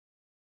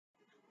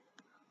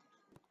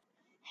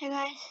Hey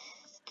guys,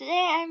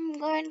 today I'm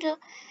going to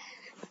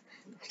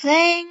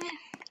playing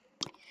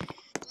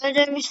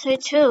Murder Mystery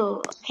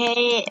 2.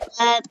 Okay,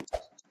 but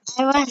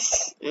I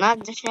was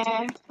not the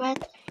sheriff,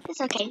 but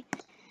it's okay.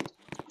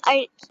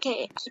 I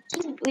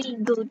think we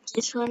go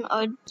this one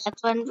or that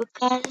one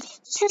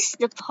because this is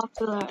the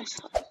popular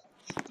one.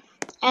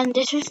 And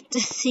this is the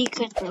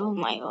secret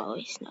room I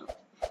always know.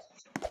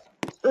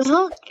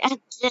 Look at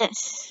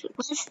this.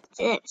 What's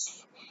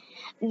this?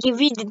 Give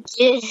me the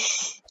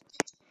dish.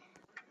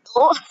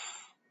 Oh,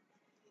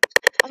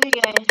 okay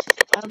guys.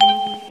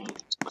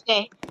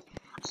 Okay.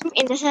 I'm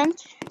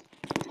innocent.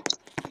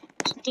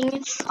 I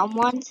think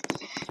someone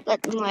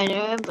got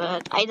murdered,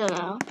 but I don't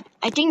know.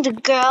 I think the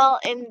girl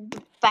in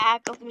the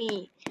back of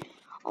me.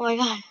 Oh my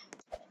god.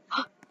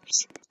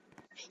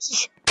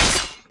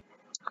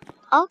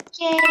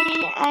 Okay,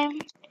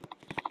 I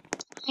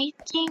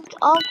think,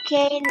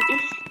 okay,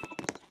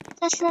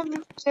 that's not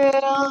the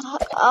girl.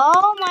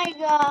 Oh my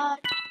god.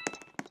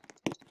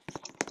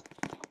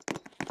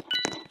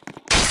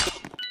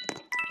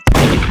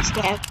 I'm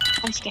scared.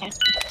 I'm scared.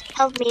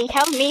 Help me,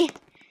 help me.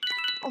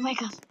 Oh my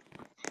god.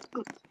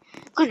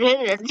 Good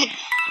riddance.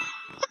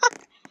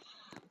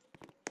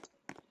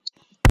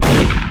 Oh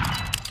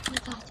my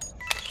god.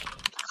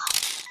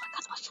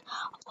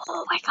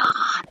 Oh my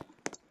god.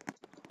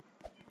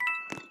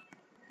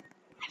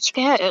 I'm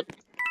scared.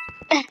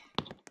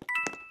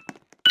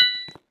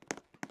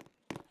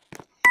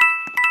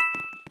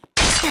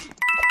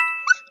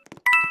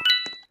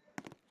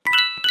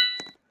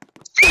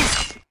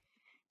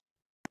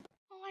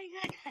 Oh my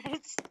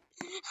god.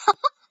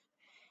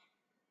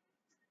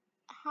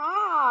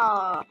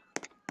 How?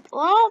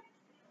 What?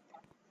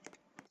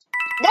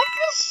 That's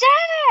the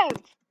sheriff!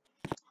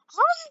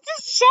 How's the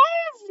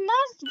sheriff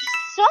not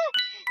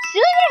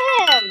shooting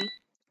him?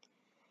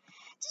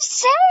 The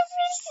sheriff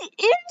is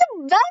in the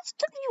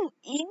bathtub, you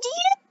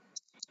idiot!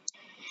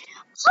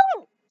 How?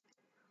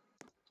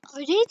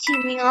 Are they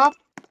teaming up?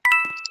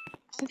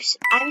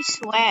 I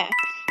swear,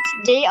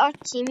 if they are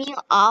teaming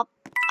up,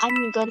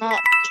 I'm gonna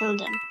kill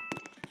them.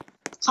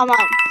 Come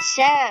on,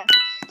 sheriff,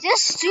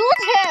 just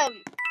shoot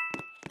him!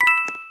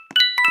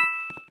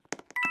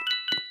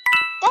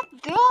 That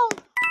girl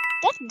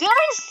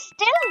is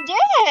still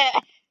there!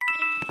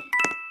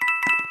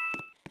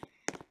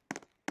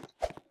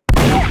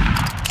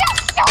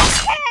 Just shoot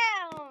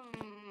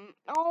him!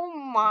 Oh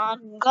my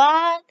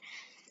god,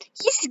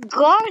 he's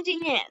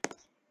guarding it!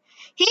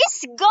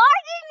 He's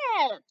guarding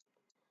it!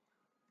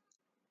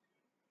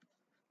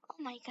 Oh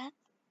my god.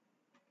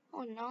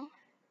 Oh no.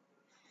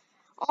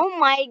 Oh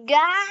my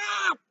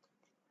god!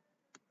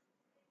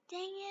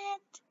 Dang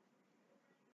it.